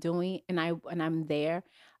I'm doing, and I'm there,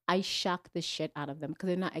 I shock the shit out of them because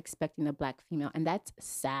they're not expecting a Black female, and that's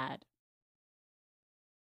sad.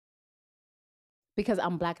 Because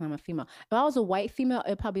I'm Black and I'm a female. If I was a white female,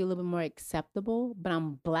 it'd probably be a little bit more acceptable, but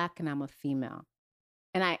I'm Black and I'm a female.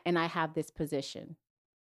 And I have this position.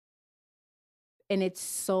 And it's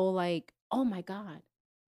so like, oh my God.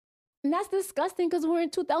 And that's disgusting because we're in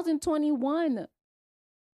 2021.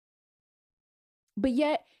 But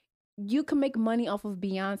yet you can make money off of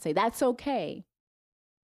Beyonce. That's okay.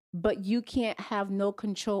 But you can't have no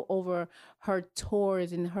control over her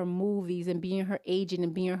tours and her movies and being her agent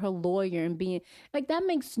and being her lawyer and being like, that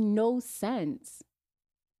makes no sense.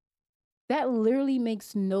 That literally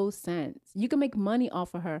makes no sense. You can make money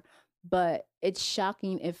off of her, but it's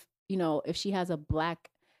shocking if, if she has a Black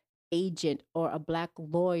agent or a Black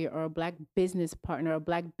lawyer or a Black business partner or a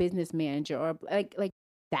Black business manager or like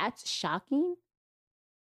that's shocking.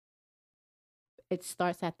 It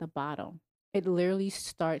starts at the bottom. It literally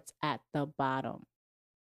starts at the bottom.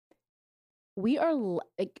 We are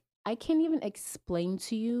like, I can't even explain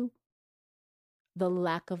to you the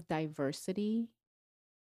lack of diversity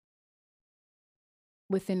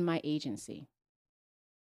within my agency.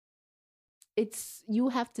 You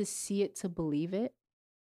have to see it to believe it.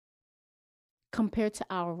 Compared to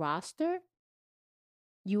our roster,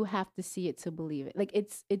 you have to see it to believe it. Like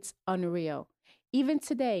it's unreal. Even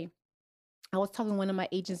today, I was talking to one of my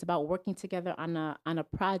agents about working together on a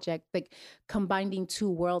project, like combining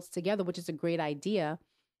two worlds together, which is a great idea.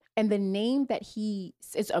 And the name that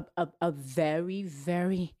is a very,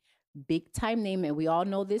 very big time name, and we all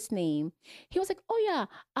know this name. He was like, oh yeah,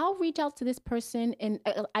 I'll reach out to this person. And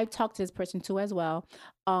I talked to this person too as well.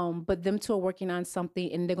 But them two are working on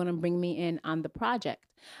something and they're going to bring me in on the project.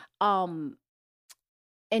 And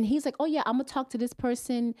he's like, oh yeah, I'm going to talk to this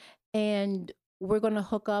person and we're going to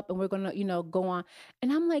hook up and we're going to, go on.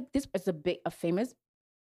 And I'm like, this is a famous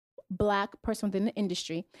Black person within the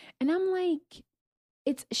industry. And I'm like,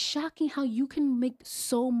 it's shocking how you can make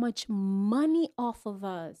so much money off of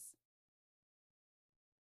us.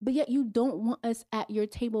 But yet you don't want us at your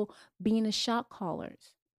table being the shot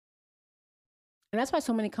callers. And that's why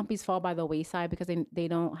so many companies fall by the wayside, because they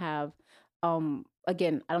don't have,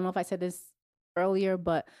 again, I don't know if I said this earlier,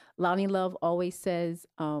 but Lonnie Love always says,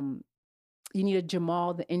 you need a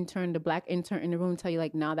Jamal, the intern, the Black intern in the room, tell you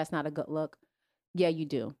like, nah, that's not a good look. Yeah, you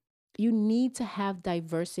do. You need to have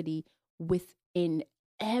diversity within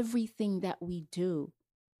everything that we do.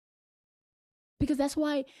 Because that's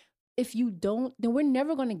why if you don't, then we're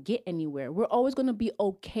never going to get anywhere. We're always going to be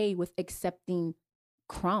okay with accepting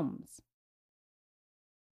crumbs.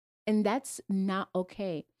 And that's not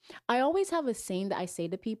okay. I always have a saying that I say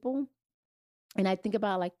to people, and I think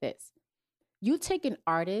about it like this. You take an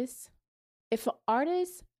artist, if an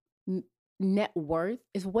artist's net worth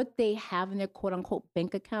is what they have in their quote unquote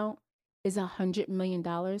bank account is $100 million,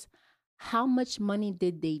 how much money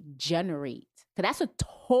did they generate? Because that's a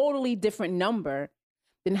totally different number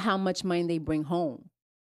than how much money they bring home.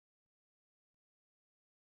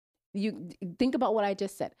 You think about what I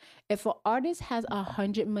just said. If an artist has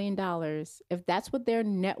 $100 million, if that's what their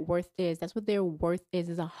net worth is, that's what their worth is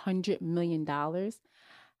 $100 million.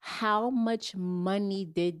 How much money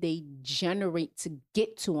did they generate to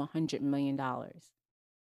get to $100 million?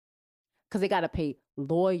 Because they got to pay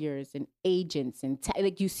lawyers and agents and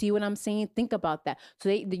like, you see what I'm saying? Think about that.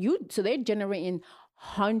 So they're generating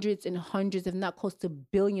hundreds and hundreds, if not close to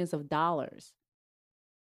billions of dollars.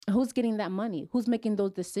 Who's getting that money? Who's making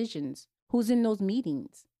those decisions? Who's in those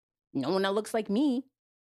meetings? No one that looks like me.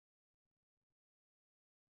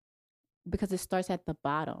 Because it starts at the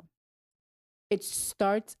bottom. It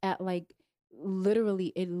starts at like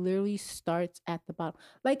it literally starts at the bottom.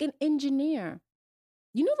 Like an engineer.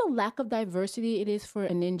 You know the lack of diversity it is for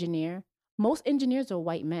an engineer? Most engineers are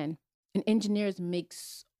white men. And engineers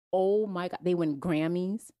makes, oh my God, they win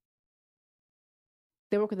Grammys.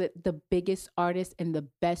 They work with the biggest artists and the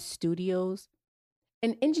best studios.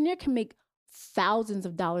 An engineer can make thousands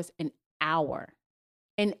of dollars an hour.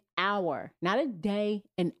 An hour, not a day,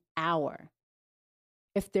 an hour.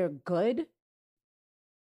 If they're good,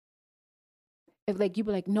 if like you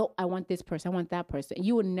be like, no, I want this person, I want that person.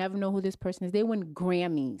 You would never know who this person is. They win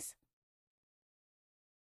Grammys.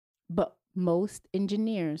 But most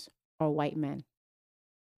engineers are white men.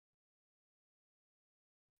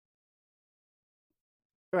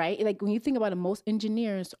 Right? Like when you think about it, most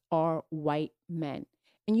engineers are white men.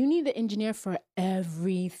 And you need the engineer for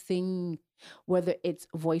everything, whether it's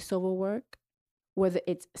voiceover work, whether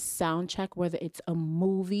it's sound check, whether it's a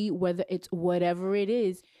movie, whether it's whatever it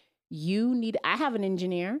is. I have an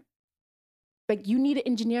engineer. Like you need an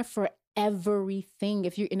engineer for everything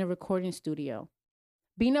if you're in a recording studio.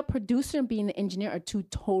 Being a producer and being an engineer are two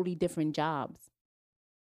totally different jobs.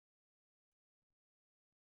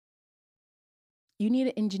 You need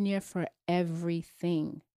an engineer for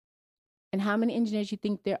everything. And how many engineers you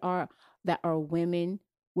think there are that are women,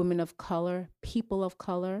 women of color, people of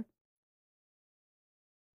color?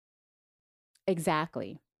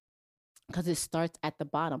 Exactly. Because it starts at the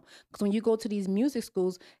bottom. Because when you go to these music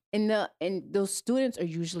schools, and those students are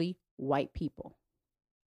usually white people,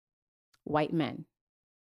 white men.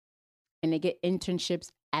 And they get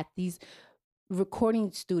internships at these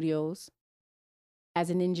recording studios as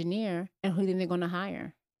an engineer, and who then they're going to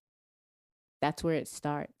hire? That's where it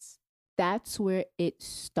starts. That's where it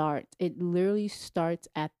starts. It literally starts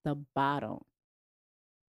at the bottom.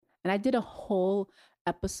 And I did a whole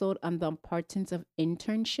episode on the importance of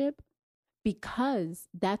internship because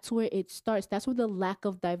that's where it starts. That's where the lack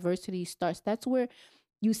of diversity starts. That's where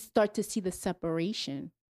you start to see the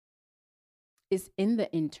separation is in the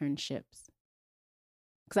internships.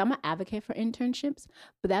 Because I'm an advocate for internships,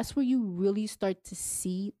 but that's where you really start to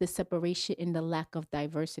see the separation in the lack of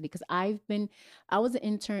diversity. Because I was an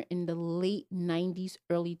intern in the late 90s,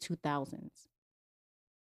 early 2000s.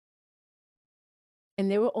 And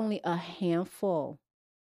there were only a handful.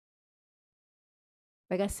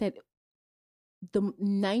 Like I said, the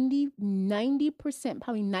 90%,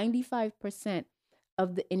 probably 95%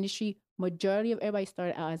 of the industry, majority of everybody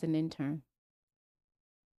started out as an intern.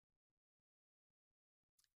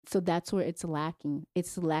 So that's where it's lacking.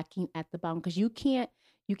 It's lacking at the bottom because you can't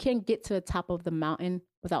get to the top of the mountain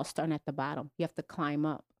without starting at the bottom. You have to climb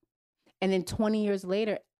up. And then 20 years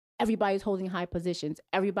later, everybody's holding high positions.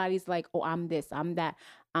 Everybody's like, oh, I'm this, I'm that,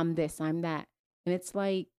 I'm this, I'm that. And it's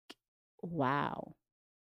like, wow.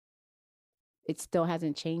 It still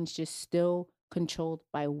hasn't changed, just still controlled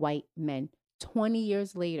by white men. 20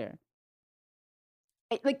 years later.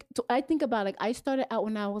 I think about like I started out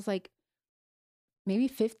when I was like maybe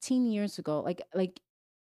 15 years ago, like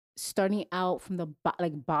starting out from the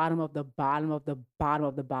bottom of the bottom of the bottom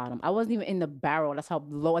of the bottom. I wasn't even in the barrel. That's how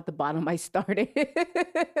low at the bottom I started.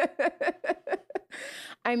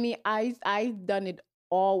 I mean, I've done it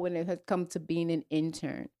all when it has come to being an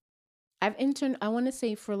intern. I've interned, I want to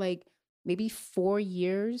say for like maybe 4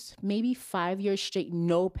 years, maybe 5 years straight,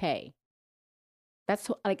 no pay.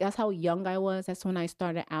 That's how young I was. That's when I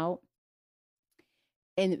started out.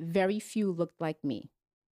 And very few looked like me.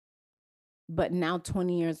 But now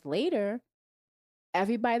 20 years later,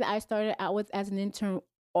 everybody that I started out with as an intern,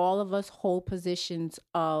 all of us hold positions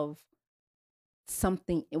of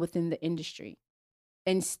something within the industry.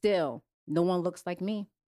 And still, no one looks like me.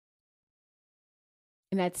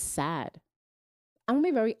 And that's sad. I'm going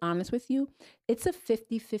to be very honest with you. It's a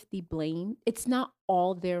 50-50 blame. It's not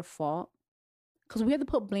all their fault. Because we have to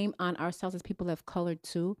put blame on ourselves as people of color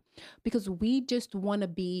too. Because we just want to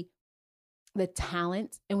be the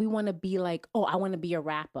talent and we want to be like, oh, I want to be a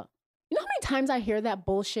rapper. You know how many times I hear that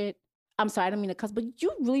bullshit? I'm sorry, I don't mean to cuss, but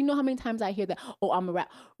you really know how many times I hear that? Oh, I'm a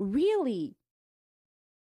rapper. Really?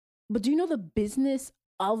 But do you know the business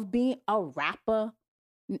of being a rapper?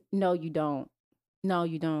 No, you don't. No,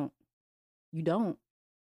 you don't. You don't.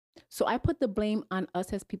 So I put the blame on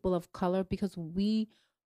us as people of color because we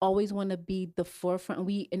always want to be the forefront.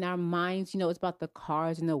 We, in our minds, it's about the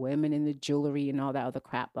cars and the women and the jewelry and all that other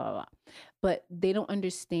crap, blah, blah, blah. But they don't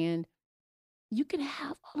understand you can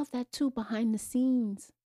have all of that too behind the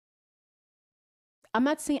scenes. I'm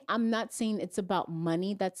not saying it's about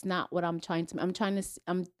money. That's not what I'm trying to.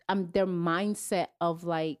 I'm their mindset of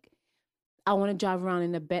like, I want to drive around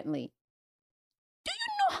in a Bentley. Do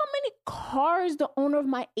you know how many cars the owner of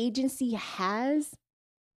my agency has?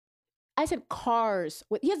 I said cars.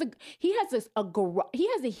 He has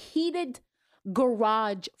a heated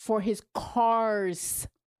garage for his cars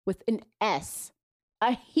with an S.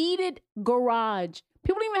 A heated garage.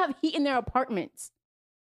 People don't even have heat in their apartments.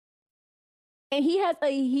 And he has a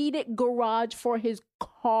heated garage for his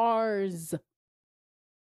cars.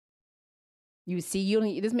 You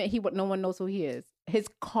see, this man, no one knows who he is. His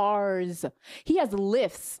cars. He has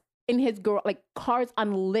lifts in his garage, like cars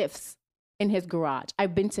on lifts in his garage.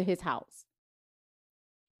 I've been to his house.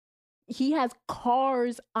 He has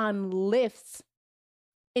cars on lifts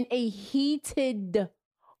in a heated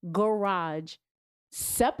garage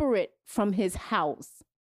separate from his house.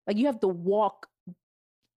 Like you have to walk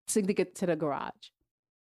to get to the garage.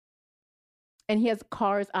 And he has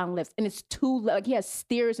cars on lifts. And it's he has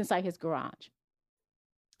stairs inside his garage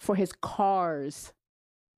for his cars.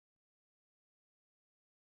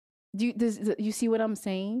 Do you see what I'm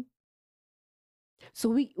saying? So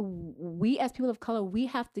we as people of color, we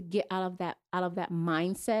have to get out of that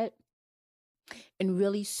mindset and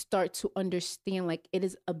really start to understand like it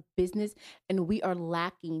is a business and we are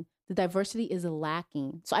lacking. The diversity is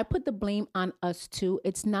lacking. So I put the blame on us too.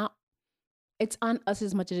 It's on us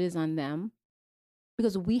as much as it is on them,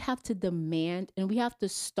 because we have to demand and we have to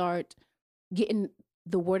start getting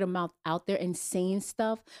the word of mouth out there and saying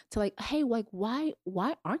stuff to like, hey, like why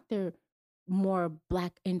aren't there more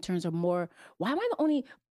Black interns or more? Why am I the only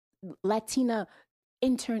Latina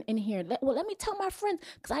intern in here? Let me tell my friends,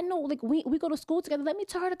 because I know like we go to school together. Let me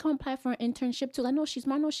tell her to come apply for an internship too. I know she's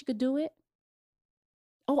smart. I know she could do it.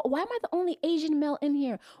 Oh, why am I the only Asian male in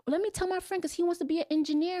here? Well, let me tell my friend because he wants to be an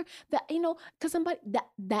engineer. That because somebody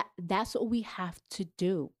that's what we have to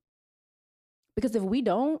do. Because if we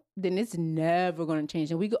don't, then it's never going to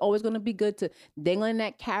change, and we're always going to be good to dangling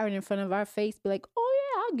that carrot in front of our face, be like,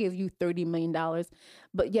 oh yeah, I'll give you $30 million,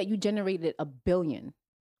 but yet you generated $1 billion.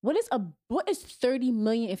 What is $30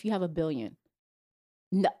 million if you have $1 billion?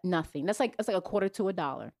 Nothing. That's like a quarter to a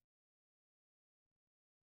dollar.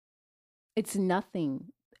 It's nothing.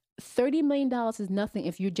 $30 million is nothing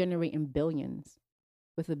if you're generating billions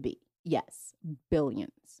with a B. Yes,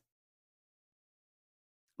 billions.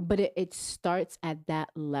 But it starts at that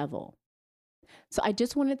level. So I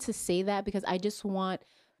just wanted to say that because I just want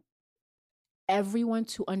everyone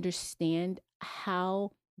to understand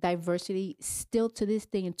how diversity still to this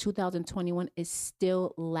day in 2021 is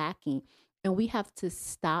still lacking. And we have to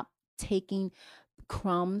stop taking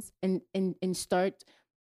crumbs and start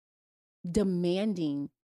demanding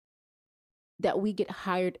that we get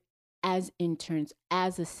hired as interns,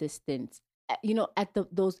 as assistants, at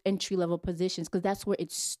those entry level positions, because that's where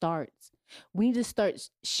it starts. We need to start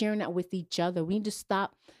sharing that with each other. We need to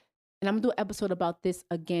stop. And I'm gonna do an episode about this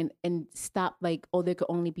again and stop like, oh, there could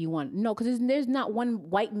only be one. No, because there's not one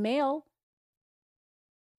white male.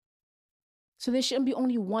 So there shouldn't be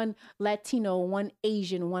only one Latino, one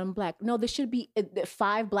Asian, one Black. No, there should be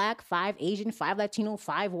 5 Black, 5 Asian, 5 Latino,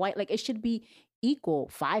 5 white. Like it should be equal.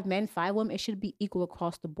 5 men, 5 women. It should be equal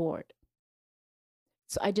across the board.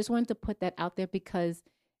 So I just wanted to put that out there because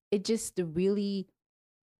it just really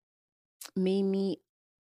made me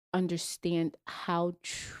understand how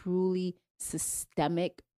truly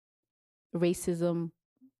systemic racism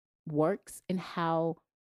works and how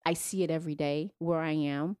I see it every day where I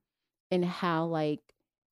am, and how like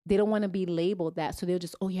they don't want to be labeled that, so they'll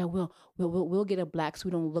just, oh yeah, we'll get a Black so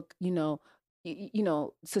we don't look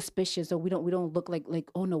suspicious, or we don't look like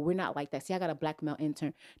oh no, we're not like that. See, I got a Black male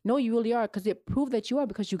intern. No, you really are, because it proved that you are,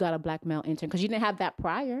 because you got a Black male intern, because you didn't have that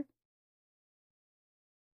prior.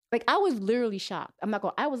 Like I was literally shocked.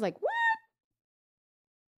 I was like, what?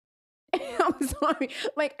 I'm sorry.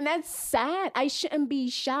 Like, and that's sad. I shouldn't be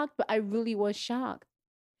shocked, but I really was shocked,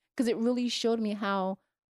 because it really showed me how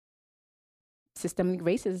systemic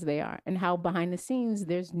racist they are and how behind the scenes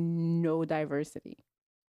there's no diversity.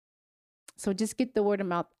 So just get the word of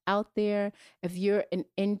mouth out there. If you're an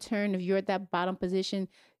intern, if you're at that bottom position,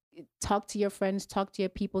 talk to your friends, talk to your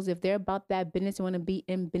peoples. If they're about that business, want to be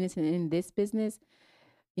in business and in this business,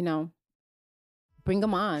 bring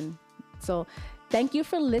them on. So thank you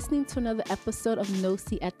for listening to another episode of No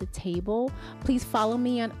Seat at the Table. Please follow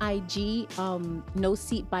me on IG, No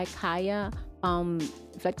Seat by Kaya.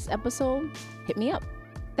 If that's episode, hit me up.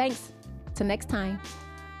 Thanks. Till next time.